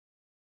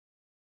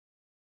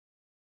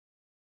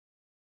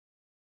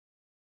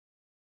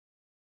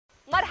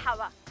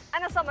مرحبا،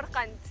 أنا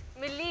سمرقند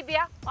من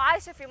ليبيا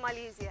وعايشة في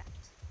ماليزيا.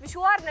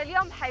 مشوارنا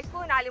اليوم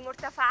حيكون على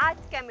مرتفعات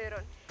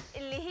كاميرون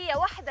اللي هي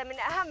واحدة من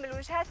أهم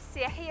الوجهات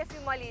السياحية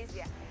في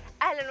ماليزيا.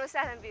 أهلا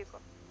وسهلا بكم.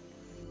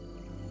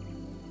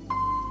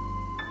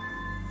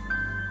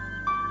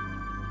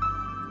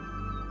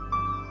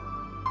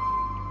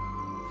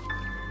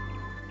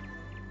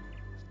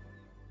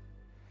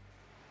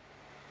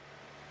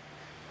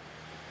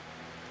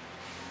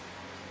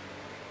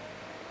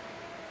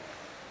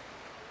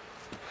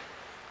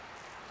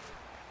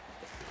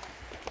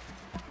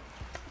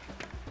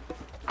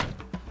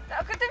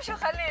 لا كنت امشي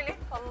وخليلي.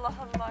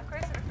 الله الله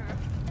كويس رفيق.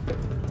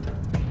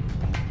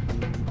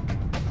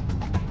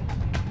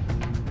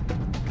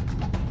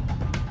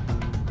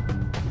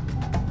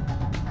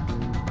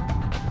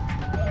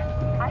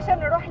 عشان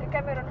نروح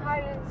لكاميرون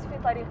هايلاندز في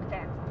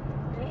طريقتين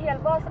اللي هي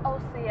الباص أو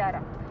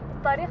السيارة.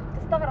 الطريق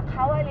بتستغرق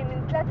حوالي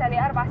من 3 ل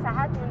 4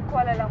 ساعات من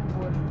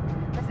كوالالمبور،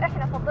 بس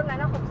احنا فضلنا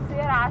ناخذ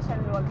السيارة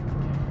عشان الوقت.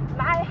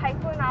 معي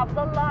حيكون عبد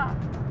الله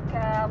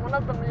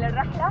كمنظم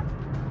للرحلة،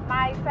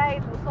 معي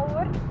فايد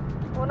مصور،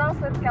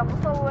 وناصر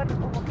كمصور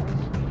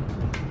ومخرج.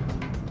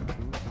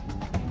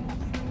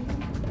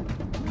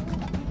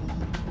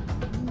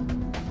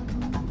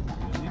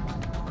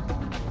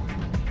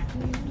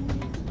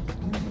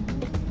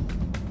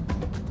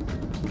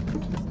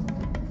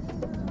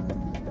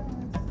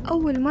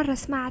 أول مرة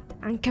سمعت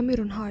عن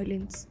كاميرون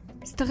هايلاندز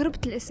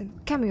استغربت الاسم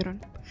كاميرون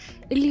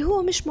اللي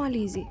هو مش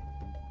ماليزي،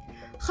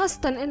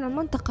 خاصة إن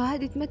المنطقة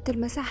هذه تمثل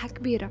مساحة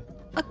كبيرة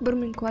أكبر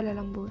من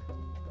كوالالمبور،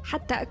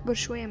 حتى أكبر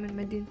شوية من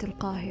مدينة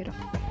القاهرة.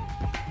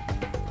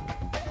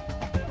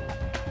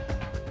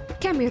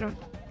 كاميرون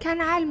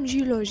كان عالم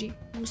جيولوجي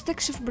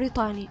مستكشف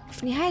بريطاني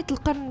في نهاية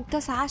القرن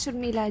ال19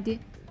 ميلادي.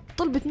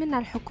 طلبت منها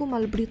الحكومة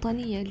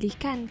البريطانية اللي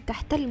كانت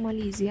تحتل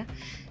ماليزيا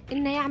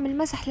إنه يعمل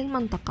مسح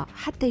للمنطقة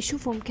حتى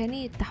يشوفوا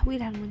إمكانية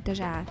تحويلها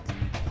لمنتجعات.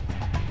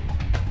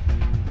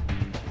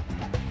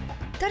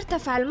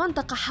 ترتفع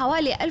المنطقة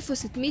حوالي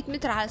 1600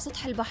 متر على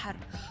سطح البحر،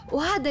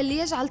 وهذا اللي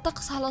يجعل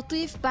طقسها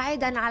لطيف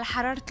بعيداً عن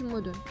حرارة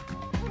المدن.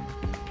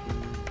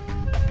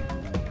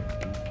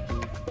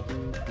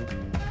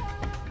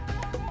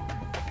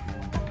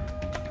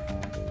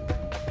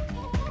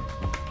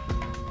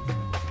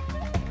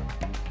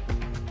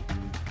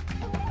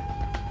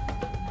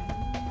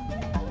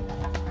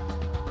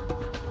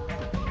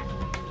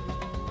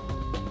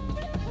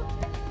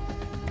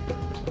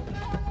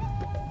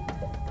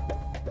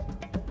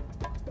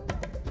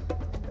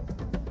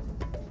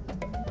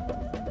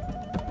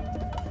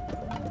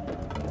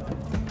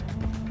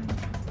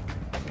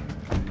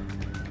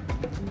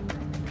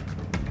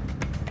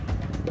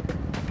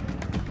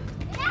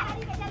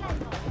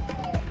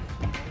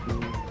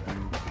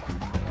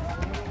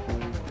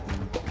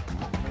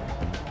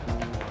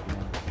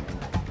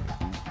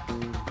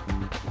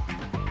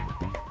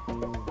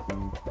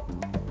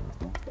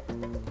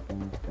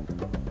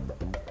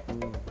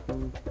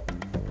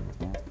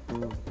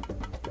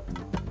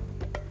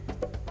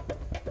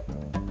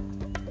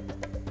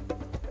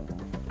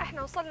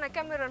 وصلنا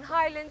كاميرون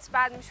هايلاندز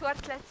بعد مشوار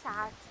 3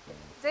 ساعات.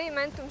 زي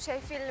ما انتم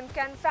شايفين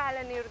المكان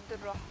فعلا يرد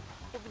الروح،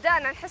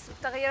 وبدأنا نحس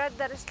بتغيرات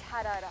درجة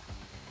الحرارة.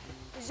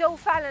 الجو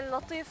فعلا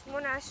لطيف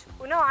منعش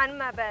ونوعا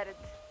ما بارد.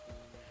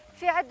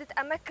 في عدة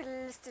أماكن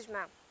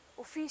للاستجمام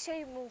وفي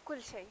شيء من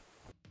كل شيء.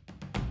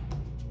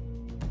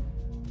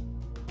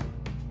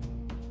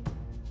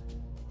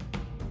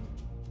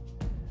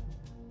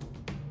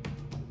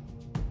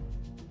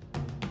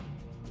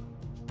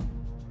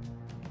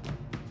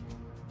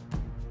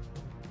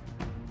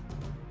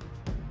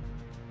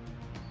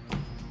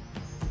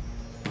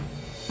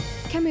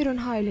 كاميرون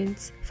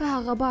هايلاندز فيها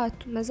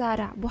غابات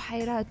ومزارع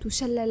بحيرات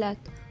وشلالات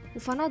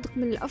وفنادق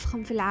من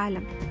الأفخم في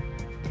العالم،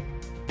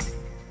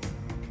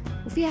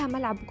 وفيها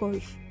ملعب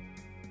جولف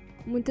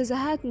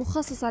ومنتزهات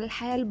مخصصة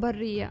للحياة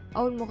البرية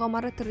أو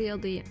المغامرات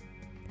الرياضية.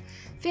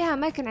 فيها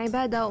أماكن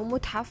عبادة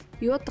ومتحف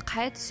يوثق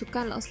حياة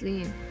السكان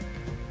الأصليين.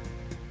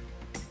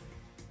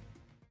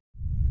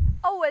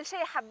 أول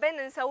شيء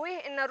حبينا نسويه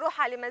إن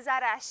نروح على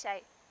مزارع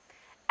الشاي.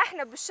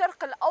 احنا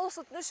بالشرق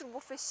الاوسط نشربوا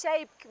في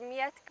الشاي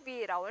بكميات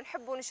كبيره،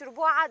 ونحبوا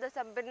نشربوه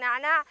عاده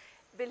بالنعناع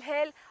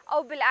بالهيل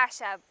او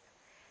بالاعشاب،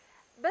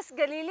 بس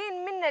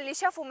قليلين منا اللي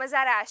شافوا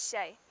مزارع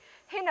الشاي.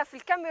 هنا في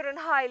الكاميرون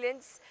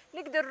هايلاندز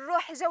نقدر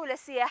نروح جوله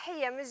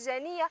سياحيه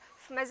مجانيه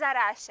في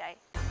مزارع الشاي.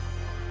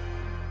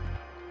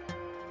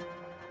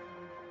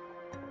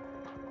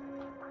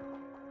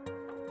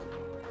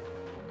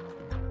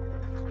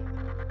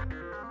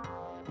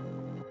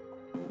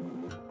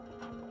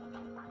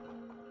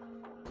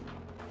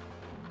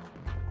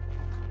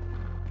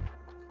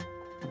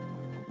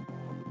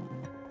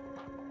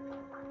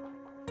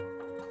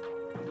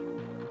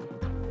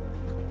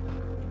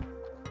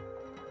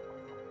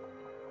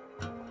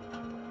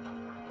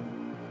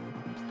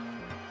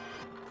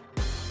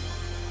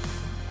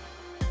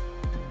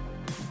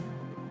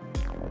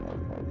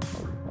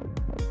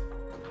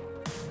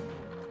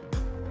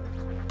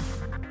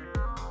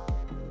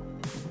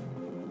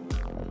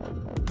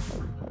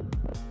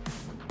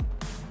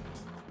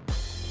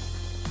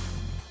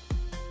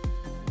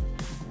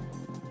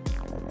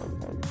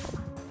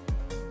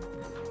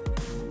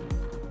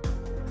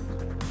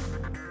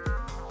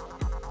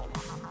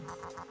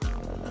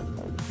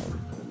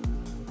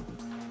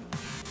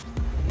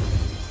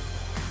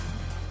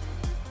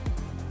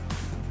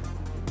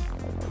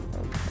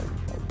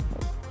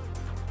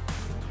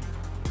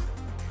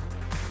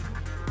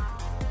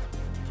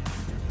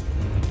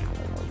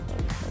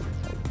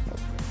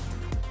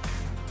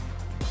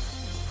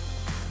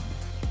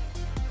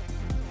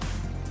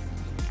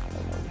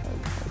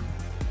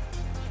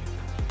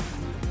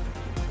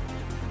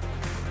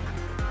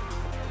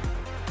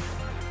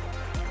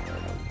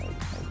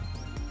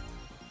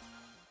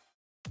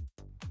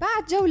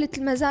 بعد جولة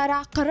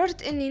المزارع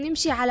قررت إني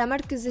نمشي على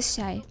مركز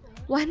الشاي،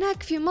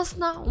 وهناك في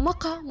مصنع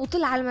ومقهى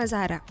مطل على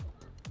المزارع.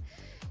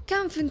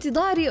 كان في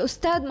انتظاري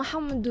أستاذ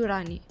محمد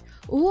دوراني،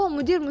 وهو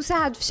مدير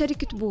مساعد في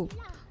شركة بوب،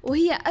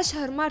 وهي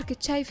أشهر ماركة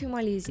شاي في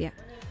ماليزيا.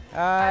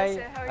 Hi,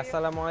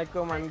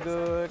 Assalamualaikum, I'm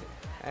good.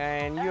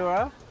 And you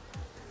are?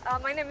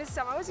 My name is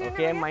Sama. What's your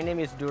okay, name? my name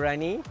is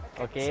Durrani.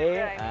 Okay.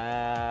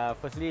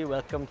 Firstly,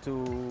 welcome to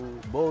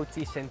Bow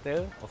Tea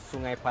Center of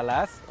Sungai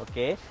Palas.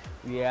 Okay.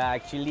 We are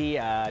actually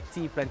a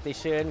tea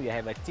plantation. We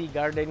have a tea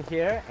garden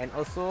here, and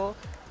also,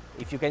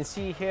 if you can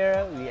see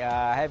here, we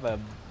have a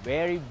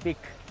very big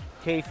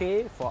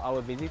cafe for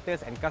our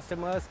visitors and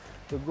customers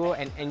to go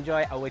and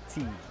enjoy our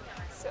tea.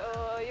 So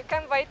you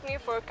can invite me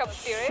for a cup of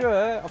tea, right?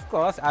 Sure, of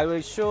course. I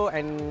will show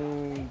and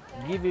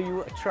give you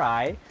a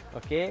try.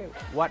 Okay,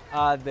 what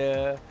are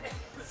the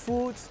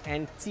foods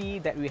and tea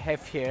that we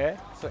have here?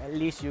 So at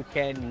least you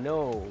can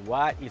know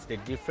what is the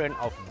difference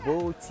of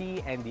bow tea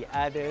and the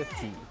other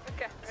tea.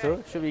 Okay. So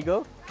should we go?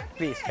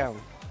 Please come.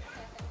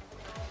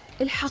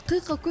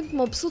 الحقيقة كنت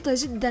مبسوطة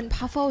جدا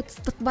بحفاوة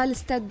استقبال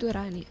أستاذ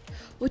دوراني،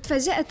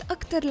 وتفاجأت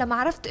أكتر لما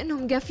عرفت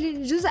إنهم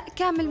قافلين جزء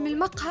كامل من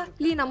المقهى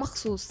لينا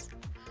مخصوص.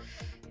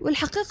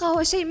 والحقيقة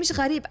هو شيء مش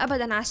غريب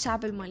أبداً على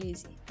الشعب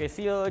الماليزي. Okay,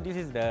 so this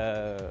is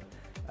the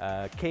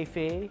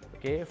cafe,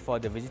 okay, for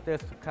the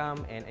visitors to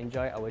come and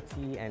enjoy our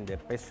tea and the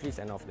pastries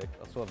and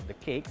also of the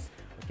cakes,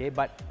 okay.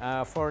 But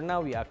for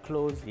now we are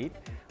closed it,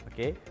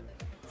 okay,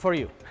 for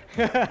you,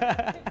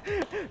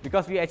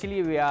 because we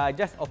are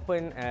just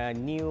open a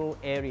new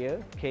area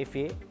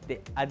cafe, the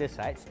other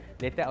sides.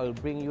 Later I will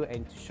bring you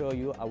and show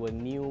you our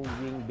new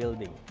wing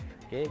building,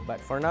 okay. But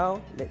for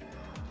now,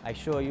 I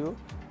show you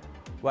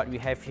what we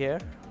have here.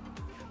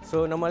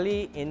 So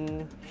normally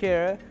in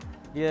here,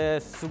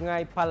 the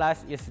Sungai Palas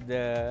is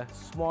the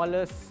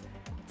smallest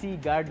tea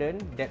garden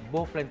that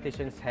both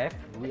plantations have.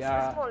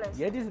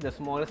 This is the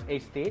smallest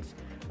estate,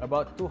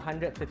 about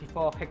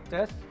 234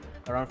 hectares,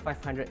 around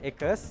 500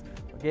 acres.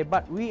 Okay,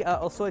 but we are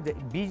also the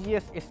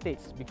busiest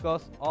estates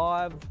because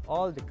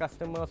all the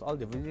customers, all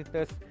the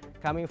visitors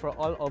coming from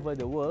all over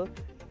the world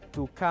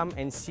to come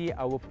and see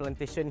our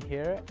plantation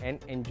here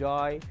and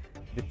enjoy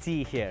the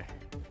tea here.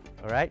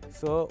 Alright,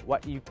 so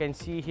what you can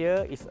see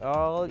here is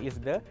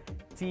the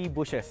tea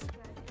bushes.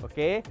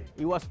 Okay,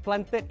 it was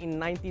planted in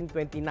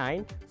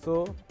 1929,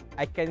 so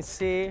I can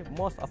say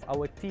most of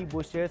our tea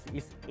bushes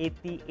is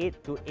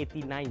 88 to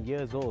 89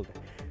 years old.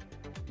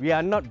 We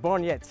are not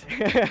born yet,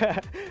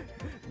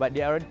 but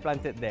they are already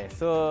planted there.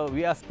 So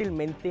we are still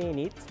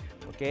maintaining it.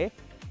 Okay,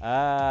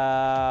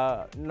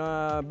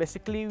 no,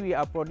 basically we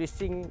are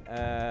producing.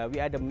 We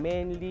are the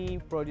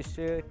mainly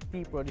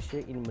tea producer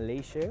in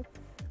Malaysia.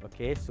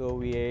 Okay, so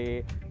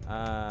we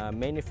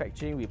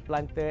manufacturing, we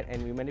planted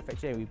and we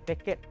manufacture and we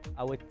packet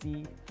our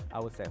tea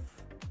ourselves.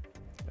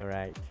 All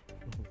right.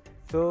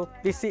 So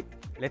please sit.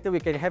 Later we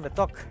can have a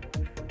talk.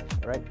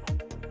 All right.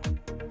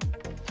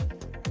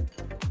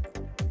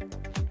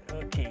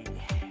 Okay.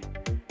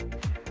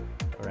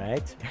 All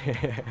right.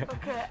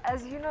 Okay,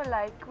 as you know,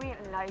 like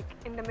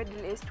in the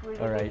Middle East, we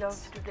really love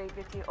to drink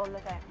the tea all the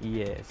time.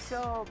 Yes.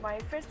 So my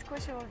first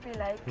question would be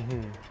like,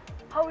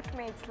 how it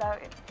made,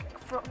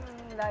 from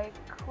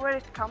where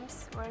it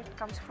comes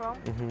from,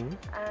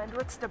 and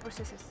what's the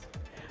processes?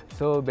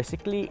 So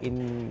basically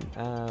in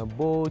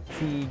Bow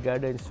Tea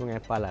Garden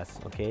Sungai Palas,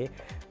 okay,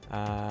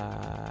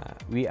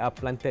 we are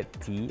planted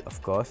tea,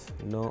 of course,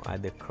 no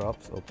other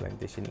crops or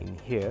plantation in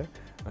here.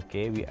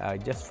 Okay, we are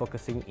just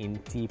focusing in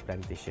tea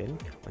plantation.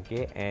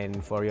 Okay,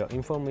 and for your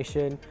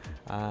information,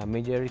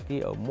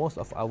 majority or most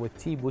of our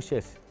tea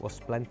bushes was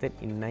planted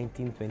in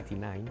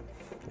 1929.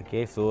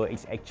 Okay, so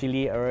it's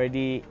actually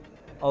already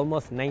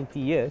almost 90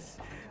 years,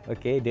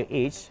 okay, the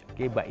age,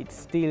 okay, but it's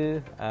still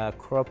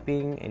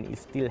cropping and it's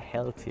still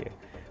healthier.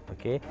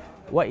 Okay,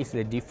 what is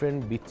the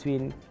difference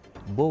between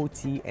bow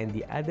tea and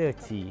the other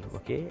tea?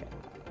 Okay,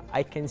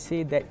 I can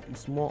say that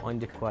it's more on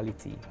the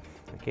quality.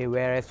 Okay,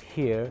 whereas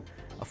here,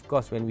 of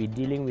course, when we're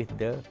dealing with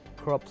the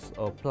crops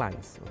or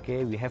plants,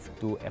 okay, we have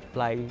to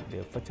apply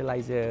the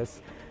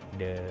fertilizers,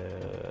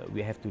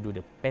 we have to do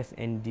the pest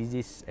and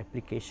disease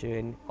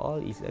application.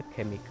 All is a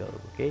chemical.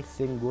 Okay,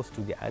 same goes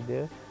to the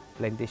other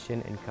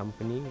plantation and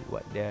company.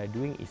 What they are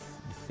doing is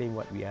the same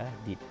what we are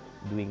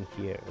doing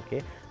here.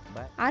 Okay.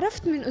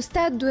 عرفت من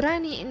أستاذ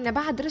دوراني إن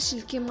بعد رش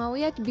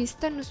الكيماويات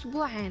بيستنوا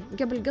أسبوعين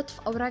قبل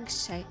قطف أوراق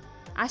الشاي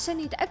عشان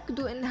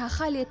يتأكدوا إنها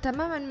خالية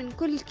تماماً من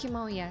كل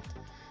الكيماويات.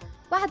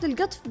 بعد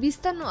القطف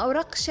بيستنوا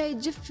أوراق الشاي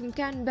تجف في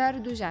مكان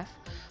بارد وجاف،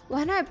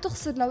 وهنا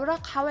بتخسر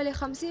الأوراق حوالي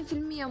 50%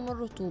 من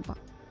الرطوبة.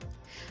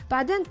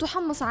 بعدين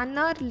تحمص على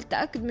النار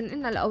للتأكد من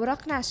إن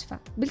الأوراق ناشفة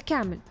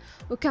بالكامل،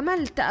 وكمان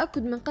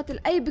للتأكد من قتل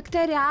أي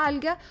بكتيريا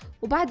عالقة.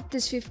 وبعد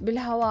التجفيف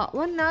بالهواء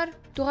والنار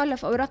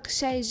تغلف أوراق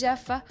الشاي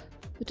الجافة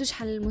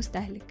وتشحن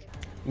للمستهلك.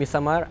 Miss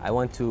Samar, I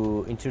want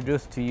to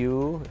introduce to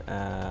you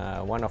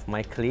one of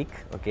my colleague.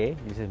 Okay,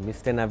 this is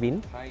Mr.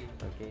 Navin. Hi.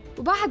 Okay.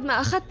 وبعد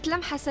ما أخذت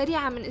لمحة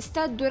سريعة من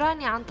أستاذ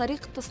دوراني عن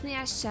طريقة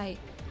تصنيع الشاي،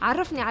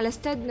 عرفني على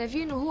أستاذ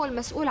نافين وهو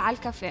المسؤول على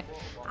الكافيه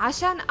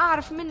عشان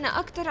أعرف منه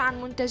أكتر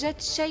عن منتجات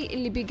الشاي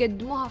اللي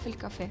بيقدموها في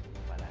الكافيه.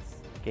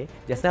 Okay.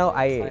 Just now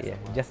I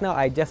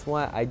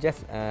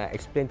just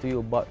explained to you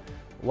about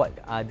what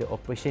are the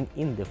operation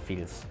in the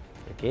fields.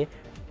 Okay.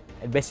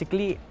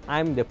 Basically,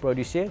 I'm the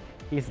producer.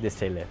 He's the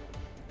seller.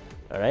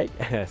 All right.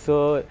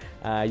 So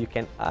you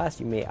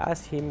may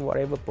ask him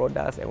whatever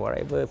products and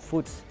whatever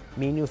foods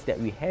menus that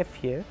we have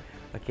here.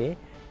 Okay.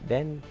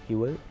 Then he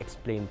will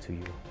explain to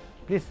you.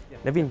 Please,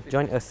 Naveen,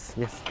 join us.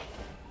 Yes.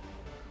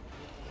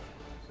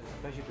 So it's a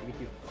pleasure to meet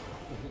you.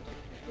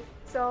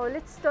 So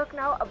let's talk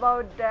now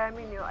about the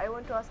menu. I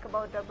want to ask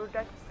about the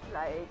products.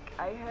 Like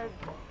I heard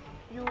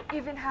you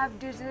even have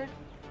dessert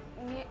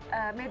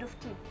made of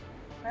tea,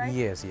 right?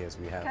 Yes,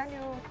 we have. Can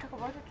you talk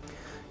about it?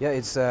 Yeah,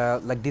 it's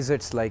like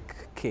desserts, like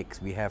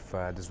cakes. We have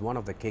this one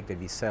of the cake that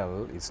we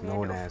sell is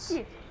known as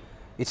tea.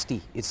 It's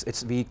tea.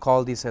 It's we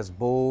call this as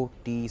bow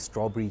tea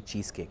strawberry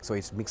cheesecake. So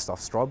it's mixed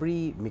of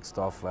strawberry, mixed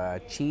of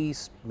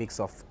cheese, mix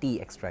of tea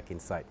extract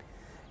inside.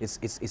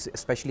 It's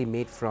especially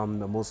made from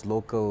the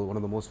one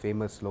of the most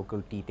famous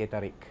local tea,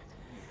 tetarik.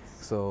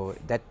 So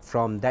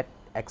from that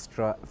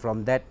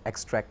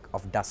extract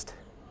of dust,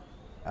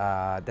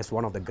 that's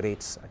one of the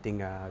grades. I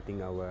think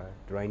our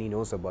Raini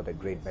knows about that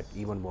grade, but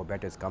even more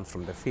better, it comes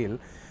from the field.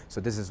 So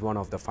this is one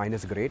of the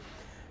finest grade,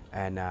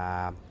 and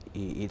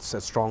it's a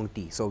strong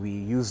tea. So we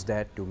use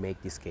that to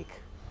make this cake.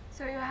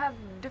 So you have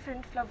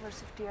different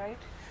flavors of tea, right?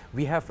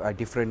 We have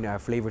different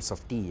flavors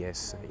of tea.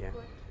 Yes, yeah.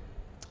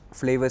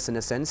 Flavors in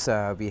a sense,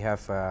 we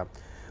have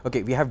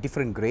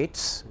different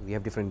grades.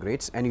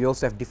 And we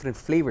also have different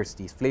flavors.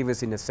 These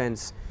flavors, in a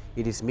sense,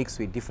 it is mixed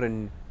with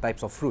different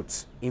types of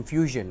fruits,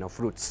 infusion of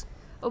fruits.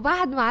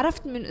 وبعد ما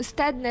عرفت من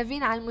أستاذ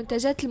نافين عن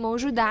المنتجات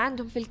الموجودة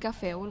عندهم في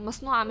الكافيه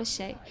والمصنوعة من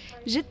الشاي،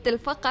 جت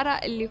الفقرة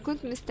اللي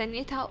كنت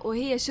مستنيتها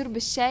وهي شرب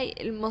الشاي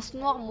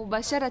المصنوع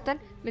مباشرة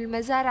من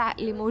المزارع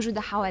اللي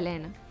موجودة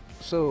حوالينا.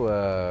 So,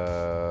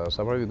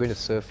 Samara, we're going to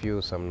serve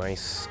you some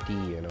nice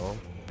tea,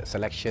 a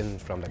selection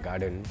from the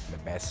garden, the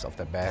best of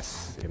the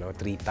best,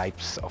 3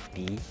 types of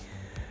tea.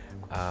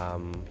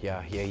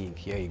 Yeah,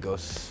 here he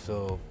goes.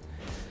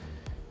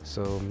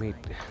 So meet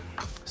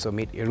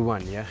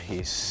Irwan, yeah,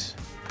 he's...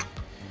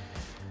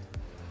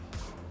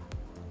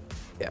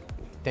 Yeah,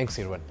 thanks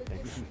Irwan.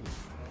 Thanks.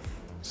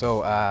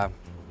 So,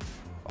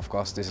 of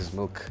course, this is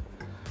milk.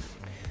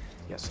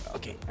 Yes,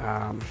 okay.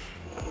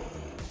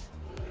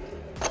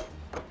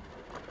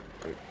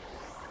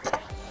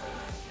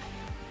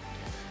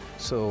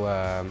 So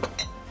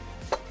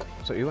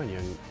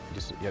Ivan,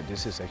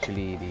 this is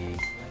actually the.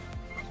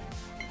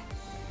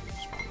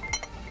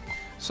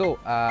 So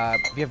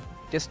we have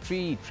just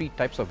three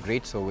types of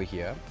grades over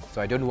here.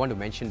 So I don't want to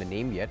mention the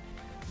name yet,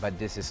 but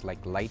this is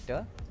like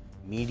lighter,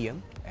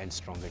 medium, and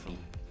stronger tea.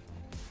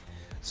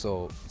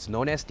 So it's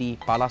known as the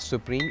Pala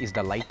Supreme. Is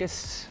the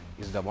lightest.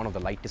 Is one of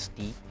the lightest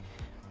tea.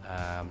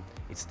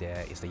 It's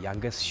the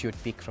youngest shoot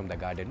pick from the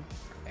garden,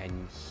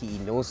 and he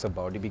knows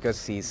about it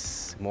because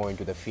he's more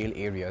into the field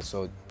area.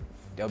 So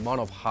the amount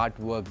of hard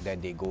work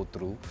that they go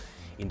through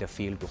in the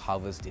field to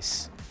harvest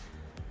this.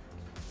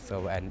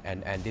 So and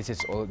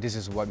this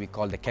is what we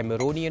call the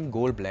Cameroonian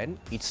Gold Blend.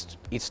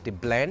 It's the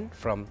blend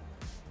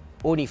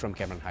only from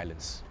Cameron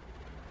Highlands.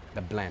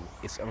 The blend.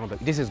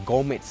 This is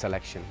gourmet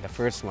selection. The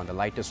first one, the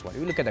lightest one.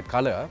 You look at the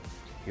color.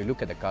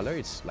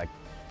 It's like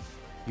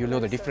you know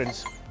the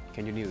difference.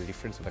 Can you know the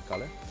difference of the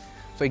color?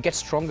 So it gets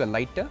stronger,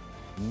 lighter,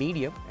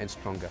 medium, and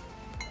stronger.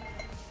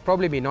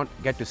 Probably may not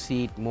get to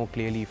see it more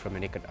clearly from a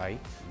naked eye,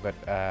 but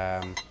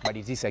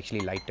it is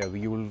actually lighter.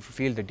 You will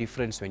feel the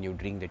difference when you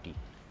drink the tea.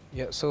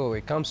 Yeah, so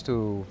it comes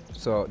to,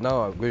 so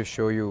now I'm going to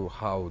show you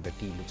how the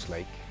tea looks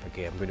like.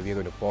 Okay, we're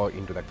going to pour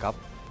into the cup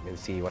and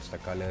see what's the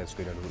color is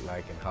going to look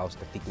like and how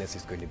the thickness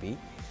is going to be.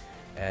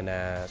 And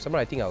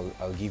Samara, I think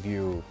I'll give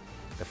you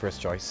the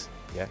first choice.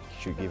 Yeah,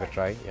 you should give a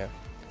try. Yeah,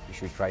 you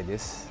should try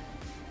this.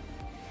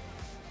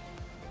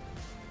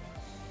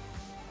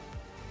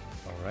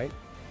 All right.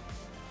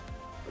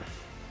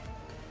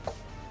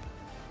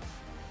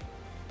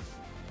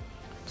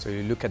 So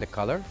you look at the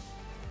color.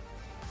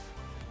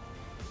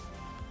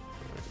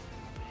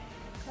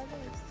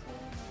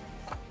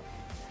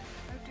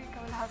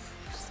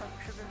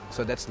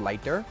 So that's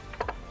lighter.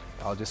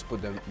 I'll just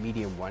put the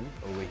medium one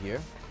over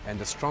here and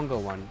the stronger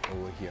one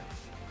over here.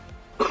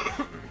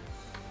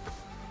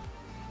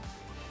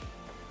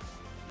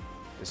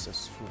 This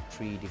is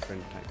 3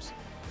 different types.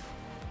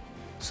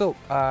 So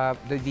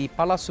the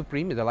Pala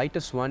Supreme, the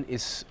lightest one,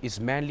 is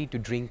mainly to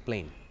drink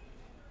plain.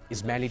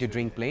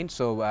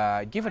 So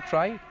give a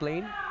try,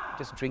 plain.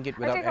 Just drink it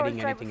without adding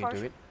anything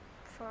into it.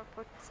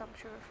 Put some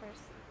sugar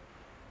first.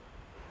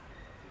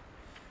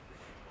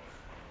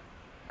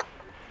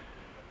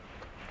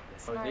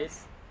 It's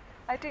nice.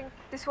 I think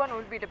this one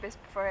will be the best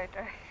for it.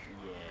 Yes.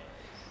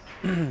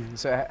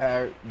 So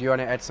do you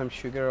want to add some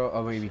sugar,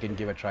 or maybe we can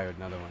give a try with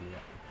another one? Yeah.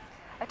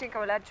 I think I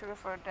will add sugar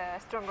for the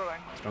stronger one.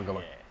 Stronger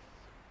one.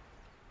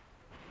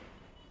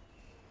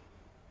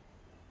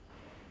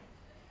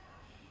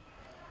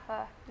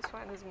 This one.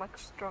 mine is much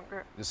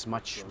stronger. This is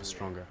much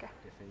stronger. Okay.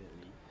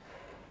 Definitely.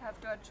 I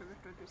have to add sugar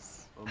to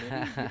this. Or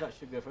maybe without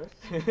sugar first.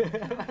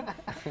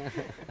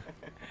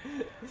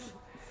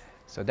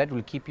 So that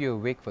will keep you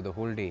awake for the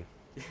whole day.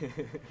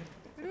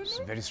 Really? It's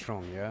very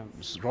strong, yeah.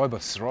 It's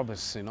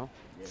robust, you know.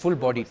 Full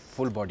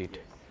bodied.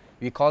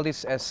 We call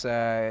this as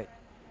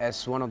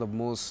one of the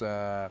most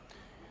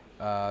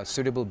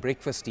suitable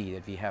breakfast tea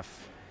that we have,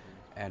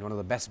 and one of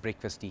the best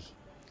breakfast tea.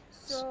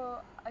 So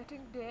I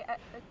think they add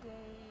the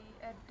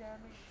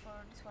milk for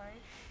this one,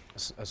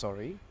 right?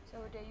 Sorry. So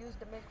they use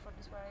the milk for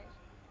this one, right?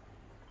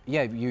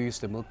 Yeah, you use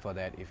the milk for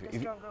that.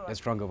 The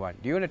stronger one.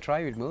 Do you want to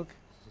try with milk?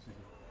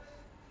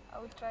 I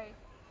will try.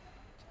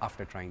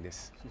 After trying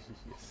this.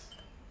 Yes.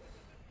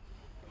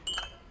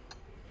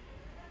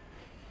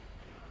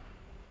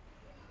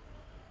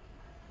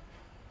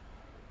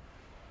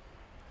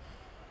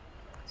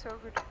 So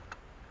good.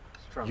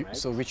 Strong, right?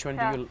 So which one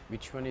Yeah.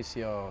 which one is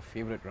your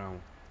favorite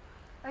round?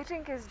 I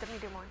think it's the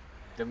medium one.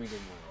 The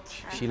medium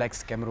one. She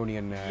likes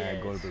Cameroonian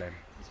Yes. gold blend.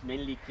 It's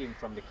mainly came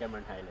from the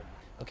Cameron Highland.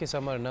 Okay,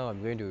 Samar, now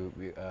I'm going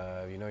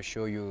to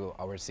show you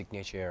our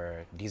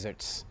signature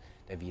desserts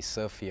that we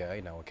serve here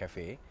in our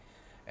cafe.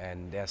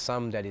 And there are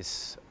some that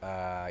is,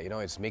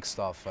 it's mixed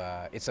of,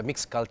 it's a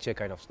mixed culture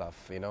kind of stuff.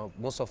 You know,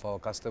 most of our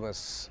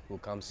customers who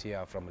comes here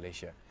are from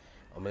Malaysia.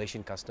 Our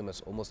Malaysian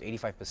customers, almost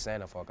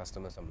 85% of our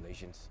customers are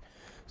Malaysians.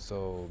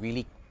 So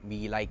really,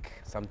 we like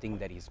something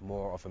that is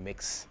more of a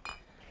mix.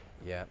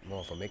 Yeah, more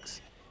of a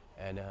mix.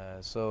 And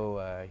so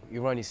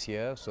Iran is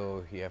here,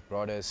 so he have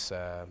brought us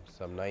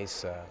some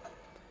nice,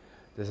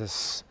 this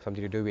is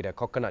something to do with a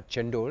coconut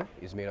chendol.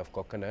 It's made of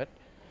coconut.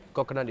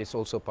 Coconut is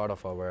also part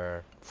of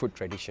our food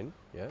tradition.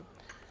 Yeah.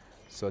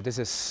 So this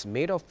is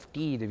made of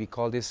tea that we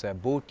call this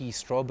bow tea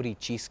strawberry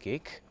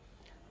cheesecake.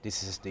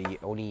 This is the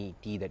only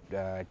tea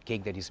that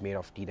cake that is made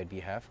of tea that we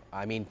have.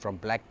 I mean from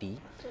black tea.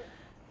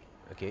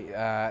 Okay.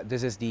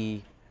 This is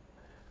the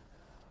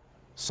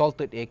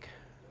salted egg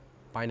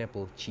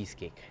pineapple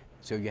cheesecake.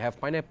 So you have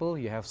pineapple,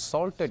 you have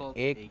salted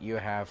egg, you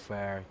have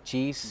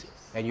cheese,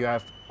 and you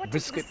have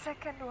brisket. What is the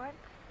second one?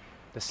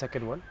 The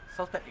second one?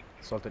 Salted egg.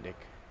 Salted egg.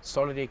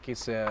 Salted egg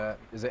is an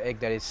egg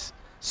that is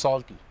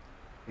salty.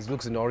 It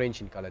looks an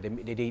orange in color.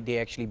 They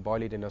actually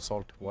boil it in a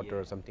salt water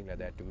or something like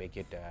that to make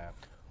it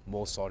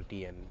more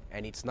salty,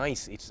 and it's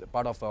nice. It's a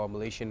part of our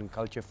Malaysian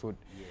culture food.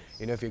 Yes.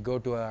 You know, if you go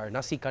to our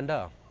nasi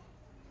kandar,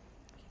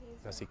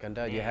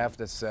 you have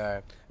this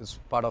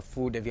part of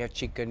food. We have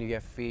chicken, we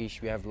have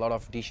fish, we have a lot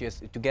of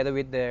dishes together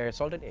with the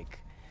salted egg.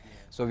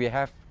 So we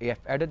have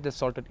added the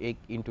salted egg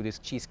into this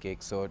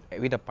cheesecake. So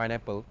with the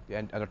pineapple,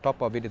 and at the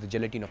top of it is the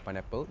gelatin of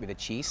pineapple with the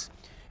cheese,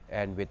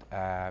 and with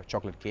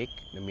chocolate cake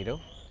in the middle,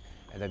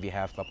 and then we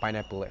have a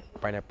pineapple.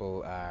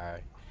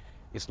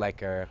 It's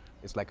like a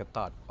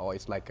tart, or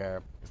it's like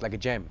a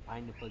jam.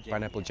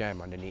 Pineapple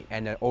jam underneath,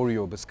 and an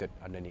Oreo biscuit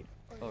underneath.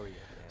 Oreo. Yeah.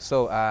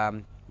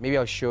 So maybe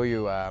I'll show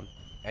you,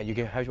 and you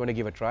want to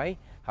give a try.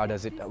 How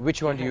does it?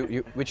 Which one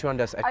which one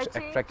does attracts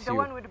you? I think the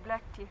one with the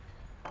black tea.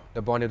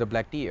 The one with the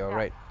black tea. All Yeah.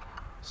 right.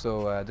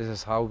 So this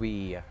is how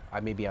we.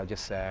 Maybe I'll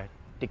just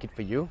take it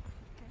for you.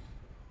 Okay.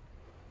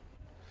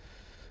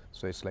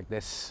 So it's like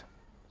this.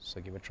 So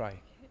give it a try.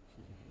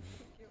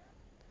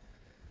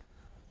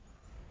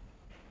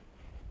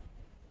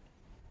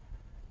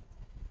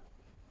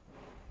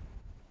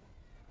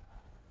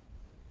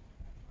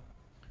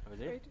 How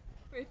is it?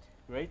 Wait.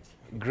 Great.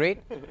 Great.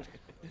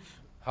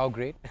 How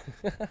great?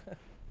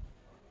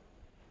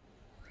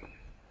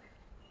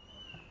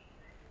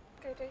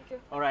 Okay, thank you.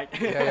 All right.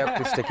 Yeah,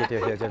 please take it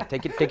here.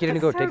 Take it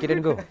and go. Take it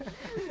and go.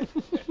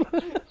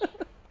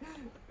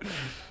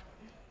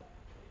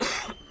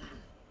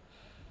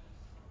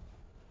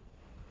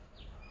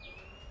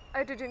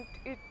 I didn't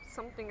eat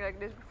something like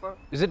this before.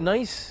 Is it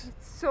nice?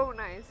 It's so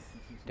nice.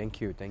 Thank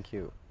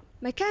you.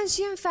 ما كانش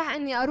ينفع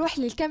اني اروح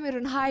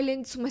للكاميرون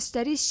هايلاندز وما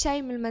اشتريش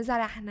شاي من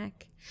المزارع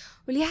هناك،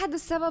 ولهذا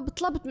السبب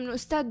طلبت من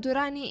أستاذ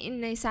دوراني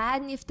انه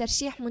يساعدني في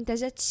ترشيح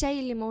منتجات الشاي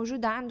اللي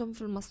موجودة عندهم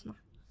في المصنع.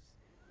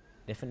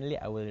 Definitely,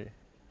 I will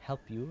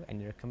help you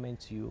and recommend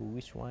to you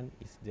which one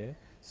is the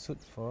suit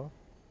for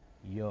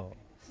your.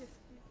 Yes, please.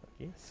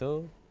 Okay,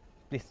 so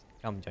please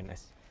come join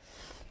us.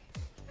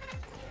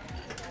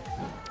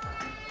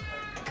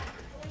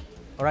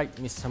 All right,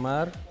 Miss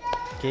Samar.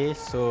 Okay,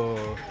 so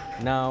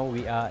now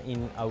we are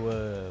in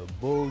our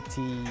Bow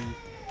Tea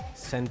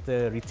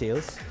Center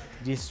retails.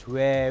 This is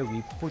where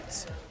we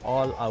put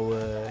all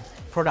our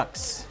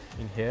products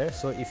in here.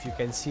 So if you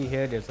can see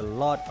here, there's a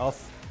lot of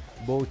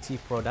Bow Tea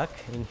product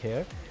in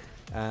here.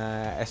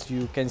 As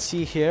you can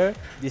see here,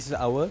 this is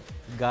our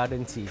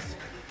garden teas.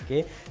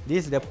 Okay, this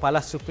is the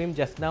Pala Supreme.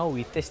 Just now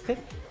we tested.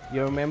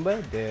 You remember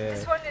the?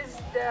 This one is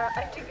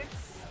I think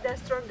it's the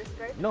strongest,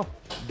 right? No,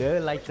 the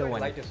lighter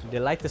one. The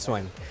lightest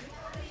one.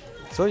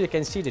 So you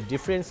can see the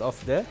difference of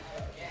the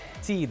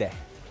tea there.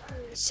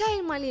 الشاي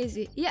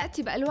الماليزي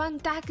يأتي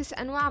بألوان تعكس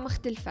أنواع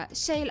مختلفة،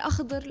 الشاي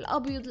الأخضر،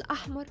 الأبيض،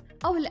 الأحمر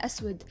أو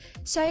الأسود،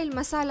 شاي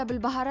المسالة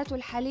بالبهارات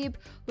والحليب،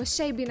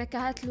 والشاي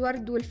بنكهات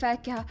الورد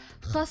والفاكهة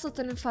خاصة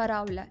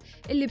الفراولة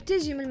اللي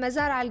بتجي من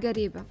المزارع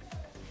القريبة.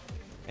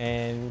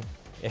 And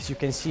as you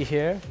can see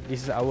here,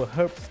 this is our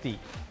herb tea.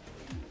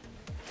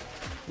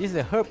 This is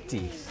the herb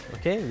teas.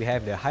 Okay, we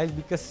have the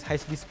hibiscus,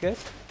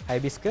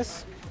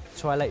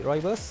 twilight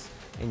rooibos,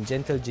 and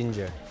gentle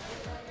ginger.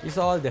 These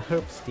are all the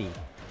herbs tea.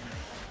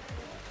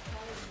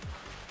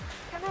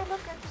 Can I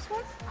look at this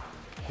one?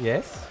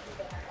 Yes.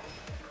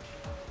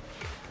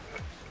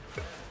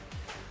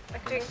 I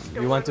think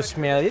You want to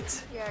smell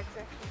it? Yeah,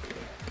 exactly.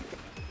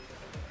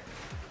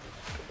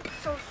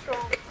 So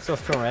strong. So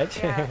strong,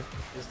 right? Yeah.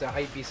 This the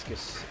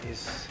hibiscus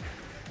is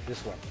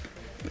this one.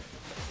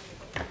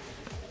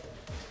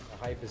 The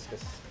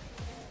hibiscus.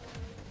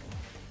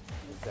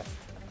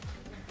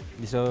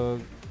 This will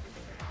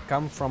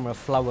come from a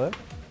flower.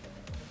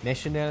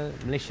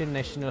 Malaysian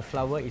national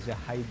flower is a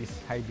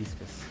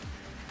hibiscus.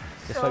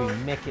 That's why we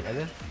make it as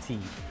a tea.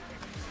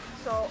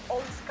 So all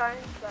these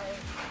kinds, like,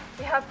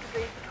 you have to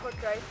drink it hot,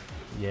 right?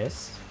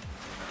 Yes.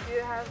 Do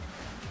you have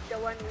the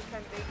one you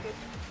can drink it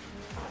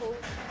cold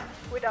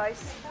with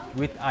ice?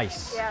 With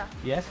ice. Yeah.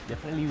 Yes,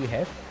 definitely we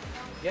have.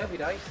 Yeah,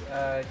 with ice.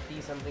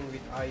 Tea something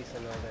with ice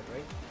and all that,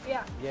 right?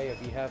 Yeah. Yeah,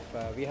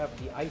 yeah. We have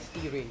the iced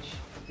tea range.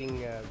 I think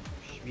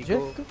we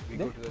Just go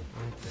there? to the.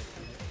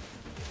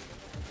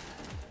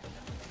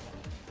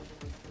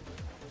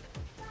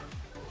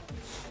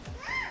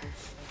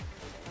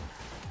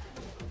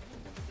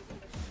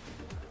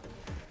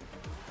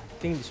 I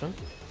think this one.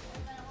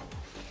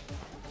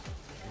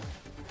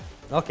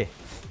 Okay.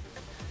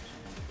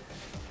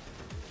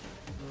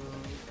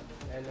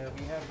 And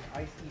we have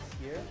iced teas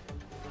here.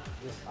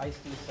 This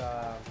iced teas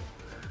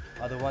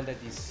are the one that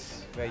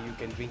is where you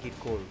can drink it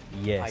cold.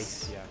 Yes.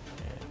 Ice, yeah.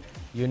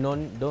 You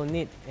don't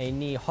need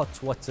any hot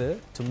water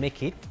to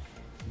make it.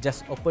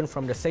 Just open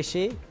from the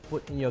sachet,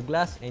 put in your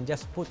glass, and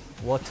just put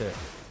water,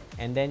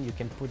 and then you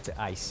can put the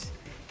ice.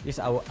 This is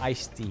our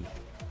iced tea.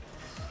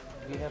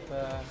 We have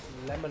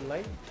lemon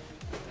lime.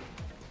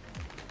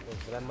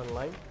 There's lemon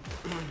lime.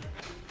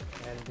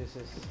 And this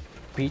is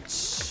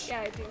Peach.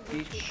 Yeah, I think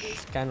peach.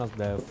 It's kind of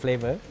the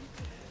flavor.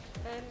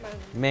 and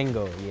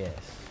Mango, yes.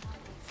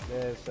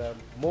 There's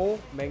more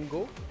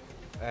mango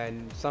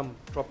and some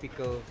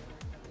tropical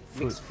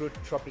mixed fruit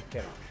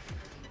tropical.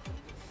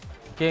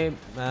 Okay,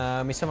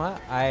 Miss Sama,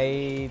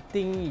 I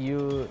think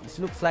it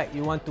looks like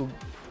you want to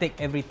take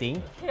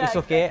everything. Yeah, It's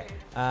okay.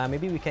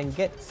 Maybe we can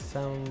get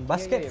some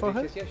basket for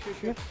her. Yeah,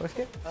 sure.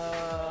 Basket.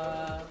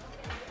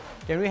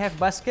 Can we have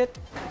basket?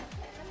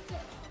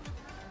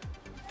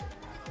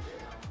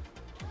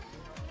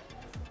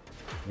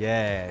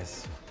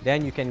 Yes.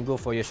 Then you can go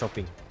for your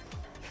shopping.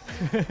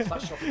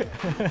 Start shopping.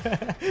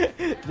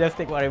 Just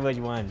take whatever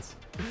you want.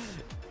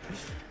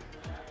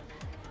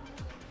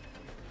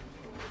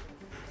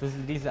 So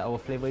these are our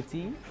flavor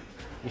tea.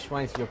 Which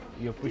one is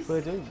your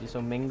preferred? This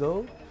one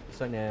mango. This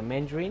one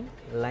mandarin,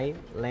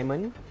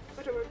 lemon.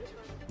 what about this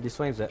one? This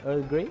one is the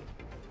Earl Grey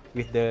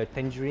with the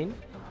tangerine,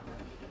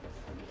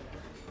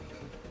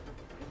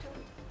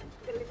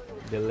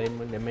 The lemon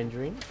one. the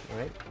mandarin,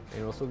 alright.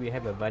 And also we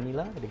have a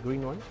vanilla, the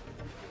green one.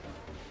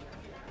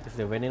 This is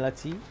the vanilla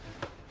tea.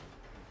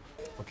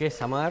 Okay,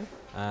 Samar,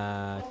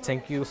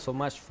 thank you so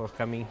much for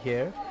coming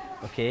here.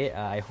 Okay,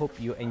 I hope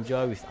you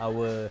enjoy with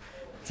our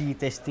tea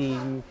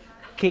tasting,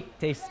 cake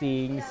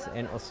tastings,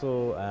 and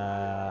also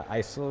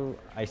I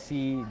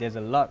see there's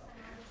a lot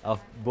of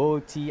bow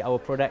tea, our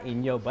product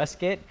in your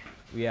basket.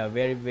 We are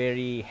very,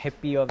 very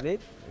happy of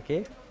it.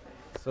 Okay,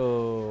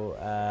 so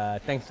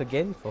thanks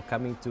again for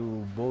coming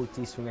to Bow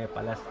Tea Sungai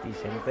Palas Tea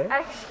Center.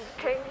 Actually,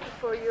 thank you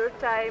for your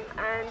time,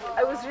 and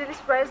I was really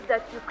surprised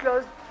that you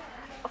closed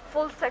a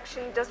full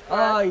section just for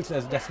Oh, us.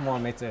 it's a small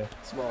matter.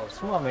 Small.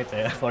 Small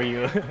matter for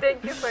you.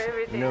 Thank you for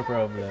everything. No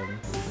problem.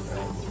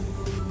 Right.